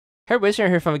Hey everybody,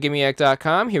 Sharon here from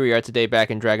VidGamiac.com. Here we are today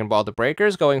back in Dragon Ball The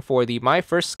Breakers, going for the My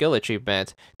First Skill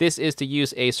achievement. This is to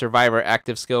use a Survivor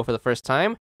active skill for the first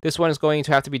time. This one is going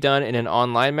to have to be done in an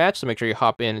online match, so make sure you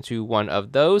hop into one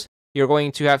of those. You're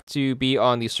going to have to be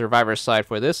on the Survivor side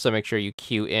for this, so make sure you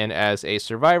queue in as a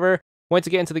Survivor. Once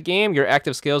you get into the game, your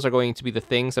active skills are going to be the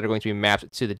things that are going to be mapped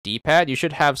to the D-pad. You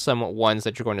should have some ones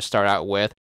that you're going to start out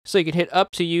with. So you can hit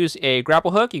up to use a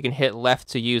grapple hook, you can hit left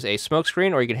to use a smoke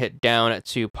screen, or you can hit down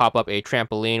to pop up a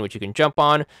trampoline, which you can jump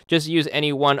on. Just use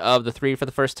any one of the three for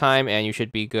the first time, and you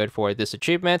should be good for this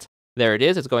achievement. There it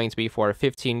is, it's going to be for a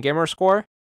 15 gamer score,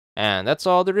 and that's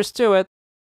all there is to it.